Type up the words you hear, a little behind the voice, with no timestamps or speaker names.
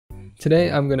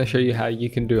Today I'm going to show you how you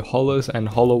can do hollows and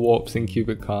HOLLAWARPS in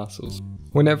Cubic Castles.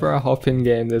 Whenever I hop in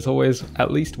game, there's always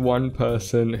at least one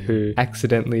person who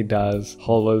accidentally does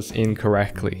hollows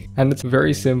incorrectly, and it's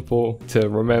very simple to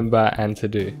remember and to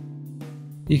do.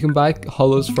 You can buy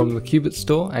hollows from the Cubit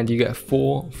store and you get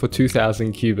 4 for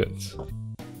 2000 cubits.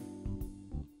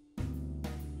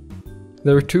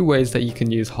 There are 2 ways that you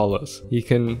can use hollows. You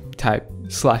can type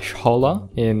 /holla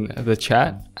in the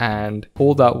chat, and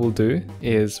all that will do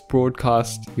is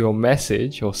broadcast your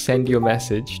message or send your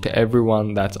message to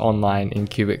everyone that's online in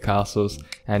Cubic Castles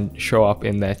and show up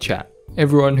in their chat.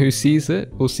 Everyone who sees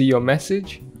it will see your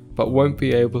message but won't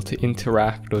be able to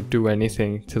interact or do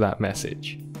anything to that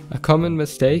message. A common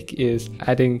mistake is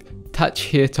adding touch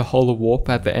here to HOLLAWARP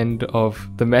at the end of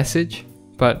the message,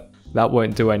 but that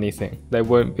won't do anything. They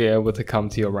won't be able to come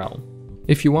to your realm.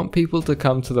 If you want people to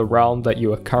come to the realm that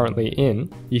you are currently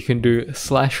in, you can do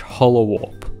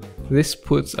 /HOLLAWARP. This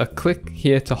puts a click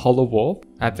here to HOLLAWARP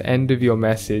at the end of your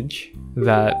message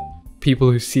that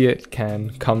people who see it can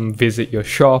come visit your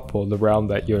shop or the realm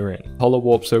that you're in.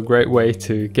 HOLLAWARPs are a great way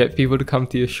to get people to come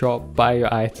to your shop, buy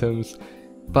your items,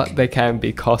 but they can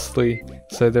be costly.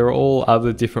 So there are all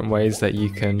other different ways that you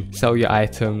can sell your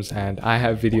items, and I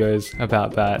have videos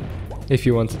about that if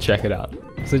you want to check it out.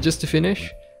 So just to finish,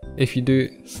 if you do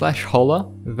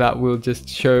 /holla, that will just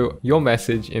show your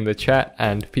message in the chat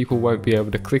and people won't be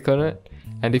able to click on it.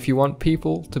 And if you want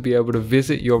people to be able to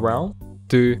visit your realm,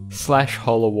 do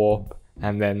 /HOLLAWARP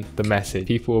and then the message.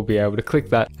 People will be able to click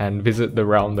that and visit the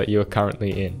realm that you're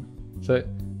currently in. So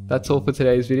that's all for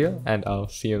today's video, and I'll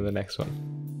see you in the next one.